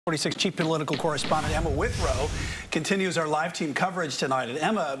46 chief political correspondent Emma Withrow continues our live team coverage tonight. And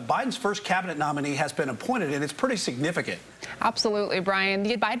Emma, Biden's first cabinet nominee has been appointed, and it's pretty significant. Absolutely, Brian.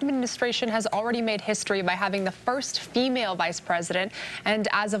 The Biden administration has already made history by having the first female vice president. And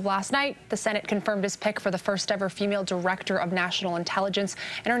as of last night, the Senate confirmed his pick for the first ever female director of national intelligence,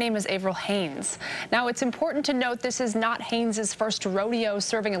 and her name is Avril Haines. Now, it's important to note this is not Haines' first rodeo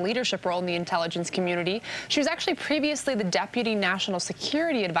serving a leadership role in the intelligence community. She was actually previously the deputy national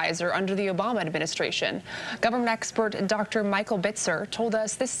security advisor under the Obama administration. Government expert Dr. Michael Bitzer told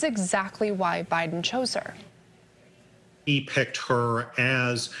us this is exactly why Biden chose her. He picked her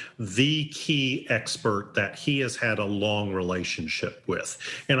as the key expert that he has had a long relationship with.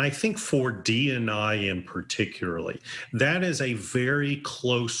 And I think for D&I in particularly, that is a very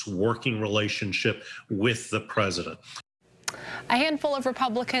close working relationship with the president. A handful of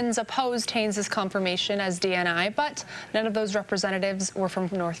Republicans opposed Haines' confirmation as DNI, but none of those representatives were from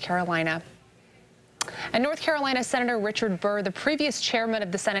North Carolina. And North Carolina Senator Richard Burr, the previous chairman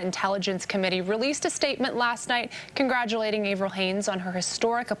of the Senate Intelligence Committee, released a statement last night congratulating Avril Haines on her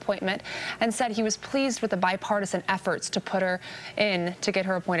historic appointment and said he was pleased with the bipartisan efforts to put her in to get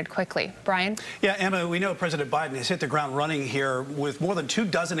her appointed quickly. Brian? Yeah, Emma, we know President Biden has hit the ground running here with more than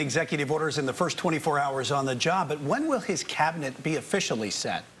 24 executive orders in the first 24 hours on the job. But when will his cabinet be officially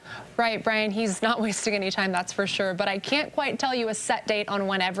set? Right, Brian, he's not wasting any time, that's for sure. But I can't quite tell you a set date on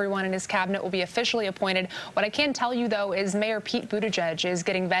when everyone in his cabinet will be officially appointed. What I can tell you, though, is Mayor Pete Buttigieg is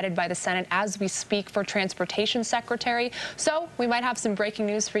getting vetted by the Senate as we speak for transportation secretary. So we might have some breaking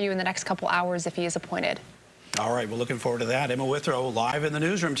news for you in the next couple hours if he is appointed. All right, we're looking forward to that. Emma Withrow live in the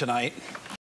newsroom tonight.